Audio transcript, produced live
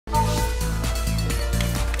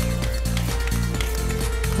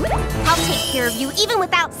I'll take care of you even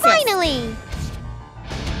without Sis. Finally!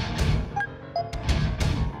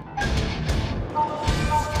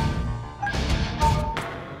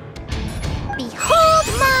 Behold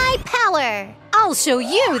my power! I'll show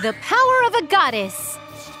you the power of a goddess.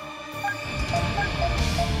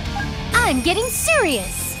 I'm getting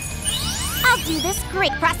serious. I'll do this.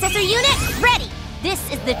 Great processor unit, ready! This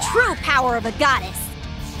is the true power of a goddess.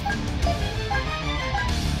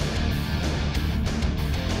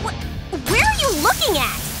 Where are you looking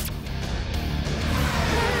at?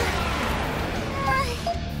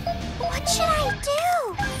 What should I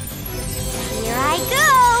do? Here I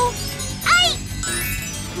go!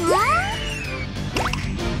 Huh?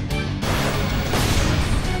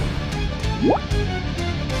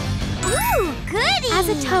 Ooh, goody! As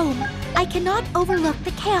a tome, I cannot overlook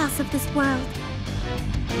the chaos of this world.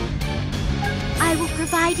 I will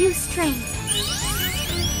provide you strength.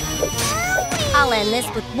 I'll end this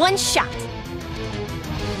with one shot.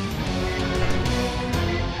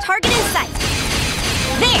 Target in sight.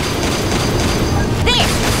 There! There!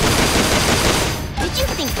 Did you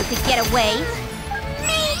think you could get away?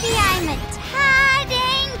 Maybe I'm a tad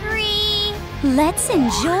angry. Let's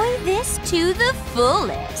enjoy this to the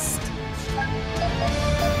fullest.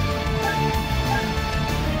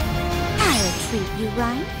 I'll treat you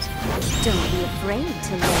right. Don't be afraid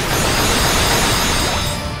to learn.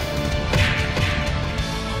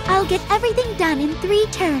 I'll get everything done in 3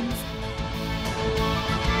 turns.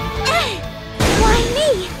 Why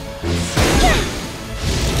me?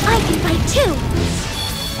 I can fight too.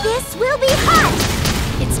 This will be hot.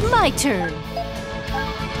 It's my turn.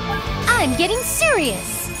 I'm getting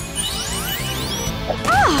serious.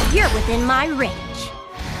 Oh, you're within my range.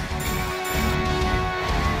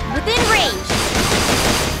 Within range.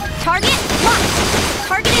 Target locked.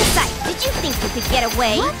 Target in sight. Did you think you could get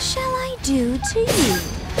away? What shall I do to you?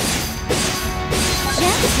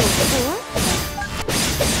 Gentle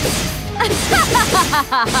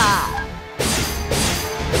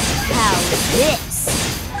How's this?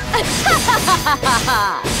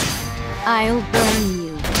 I'll burn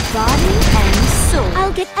you, body and soul.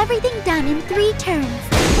 I'll get everything done in 3 turns.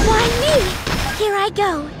 Why me? Here I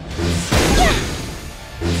go.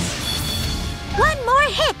 One more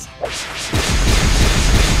hit.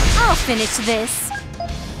 I'll finish this.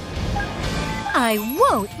 I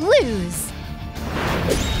won't lose.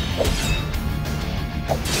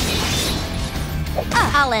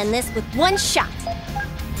 I'll end this with one shot.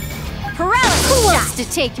 Paralysis Who shot. wants to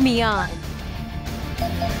take me on?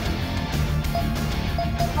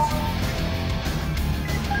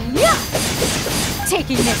 Yeah!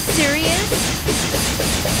 Taking this serious?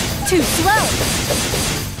 Too slow!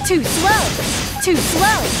 Too slow! Too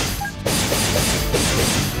slow!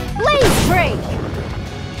 Blaze break!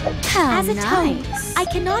 How As a tome, nice! I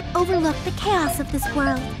cannot overlook the chaos of this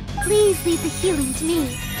world. Please leave the healing to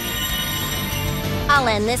me. I'll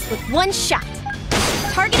end this with one shot.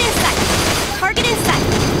 Target in sight. Target in sight.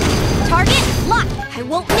 Target locked. I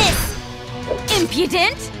won't miss.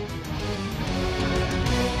 Impudent!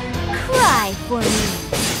 Cry for me.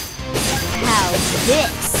 How's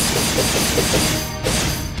this?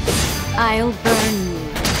 I'll burn you,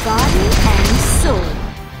 body and soul.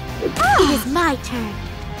 It is my turn.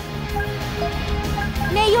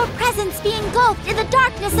 May your presence be engulfed in the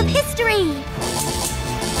darkness of history.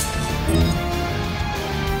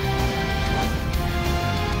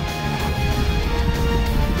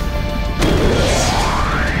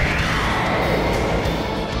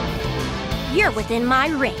 You're within my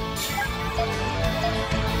range.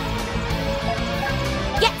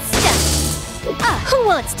 Get stuck. Who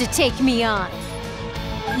wants to take me on?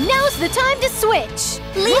 Now's the time to switch.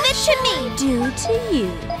 Leave it to me. Do to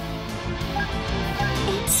you.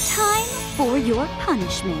 It's time for your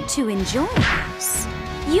punishment to enjoy this.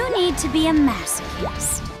 You need to be a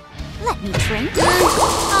masochist. Let me train you.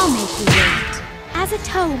 I'll make you wait. As a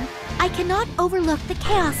tome, I cannot overlook the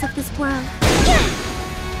chaos of this world.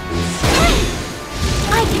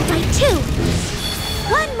 I can fight too.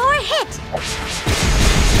 One more hit.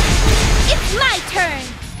 It's my turn.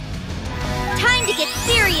 Time to get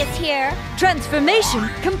serious here. Transformation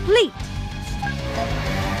complete.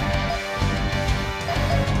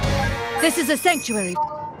 This is a sanctuary.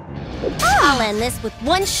 I'll end this with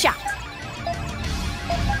one shot.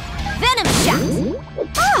 Venom shot.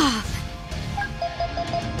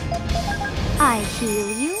 I heal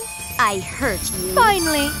you. I hurt you.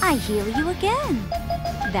 Finally, I heal you again.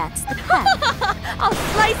 That's the plan. I'll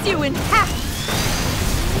slice you in half.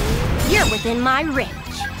 You're within my range.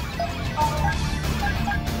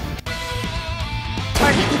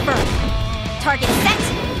 Target confirmed. Target set.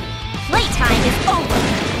 Playtime is over.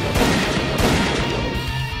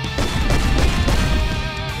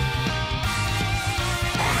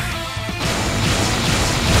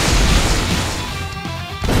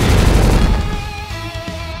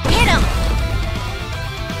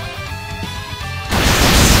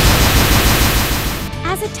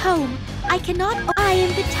 tome, I cannot. I am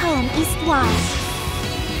the tome East-wide.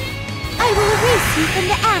 I will erase you from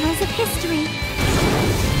the annals of history.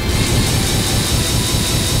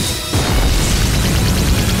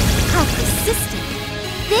 How persistent.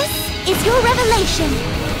 This is your revelation.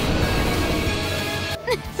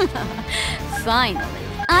 Finally,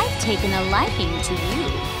 I've taken a liking to you.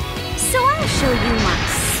 So I'll show you my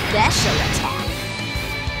special attack.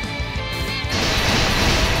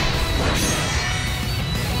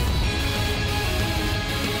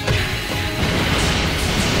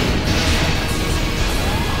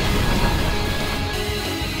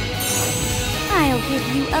 I'll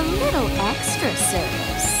give you a little extra service.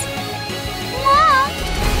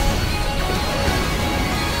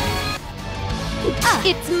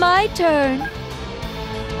 It's my turn.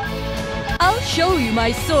 I'll show you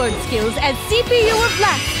my sword skills as CPU of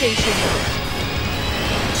Blast Station.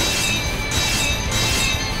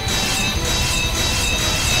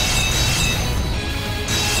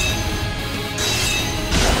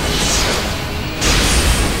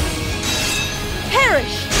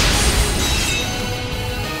 Perish!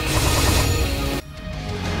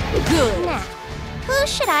 Good. Now, who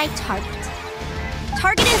should I target?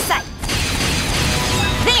 Target in sight.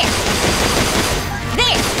 There!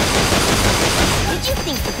 There! Did you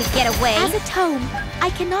think you could get away? As a tome,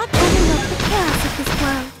 I cannot overlook the chaos of this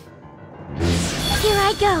world. Here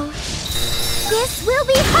I go. This will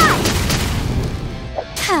be hot!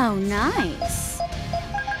 How nice.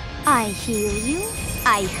 I heal you,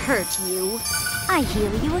 I hurt you, I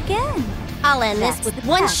heal you again. I'll end this with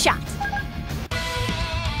one shot.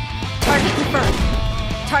 Target confirmed.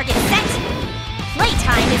 Target set.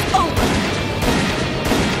 Playtime is over.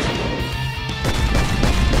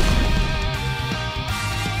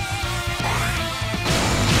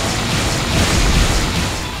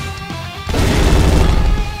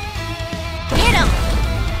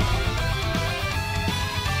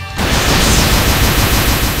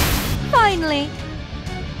 Finally!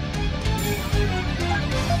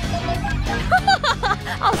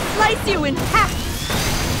 I'll slice you in half!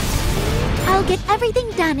 I'll get everything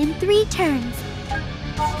done in 3 turns.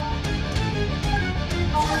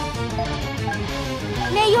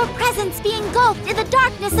 May your presence be engulfed in the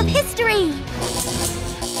darkness of history!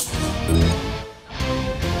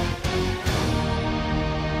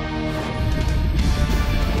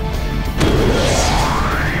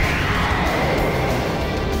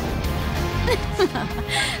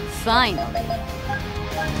 Finally.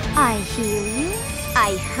 I heal you,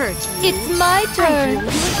 I hurt you. It's my I turn! heal you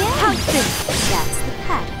again. How's this? That's the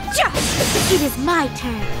pattern. It is my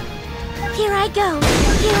turn. Here I go.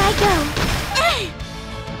 Here I go.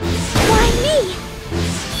 Why me?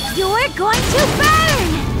 You're going to burn!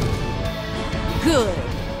 Good.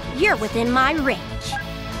 You're within my range.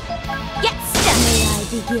 Get stuck. May I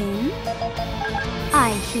begin?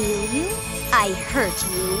 I heal you, I hurt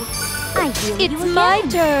you, I heal you It's again. my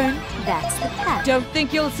turn! That's the pattern. Don't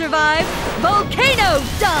think you'll survive? Volcano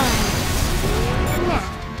done! Now,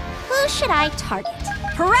 who should I target?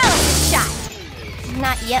 Paralysis shot!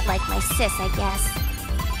 Not yet like my sis, I guess.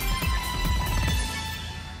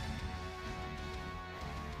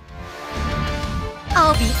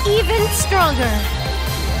 I'll be even stronger.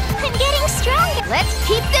 I'm getting stronger. Let's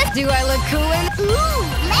keep this. Do I look cool in? Ooh,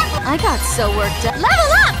 level. I got so worked up.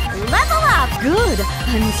 Level up! Level up! Good!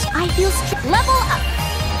 I feel strong. Level up!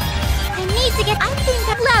 I need to get. I think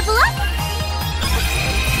I'm level.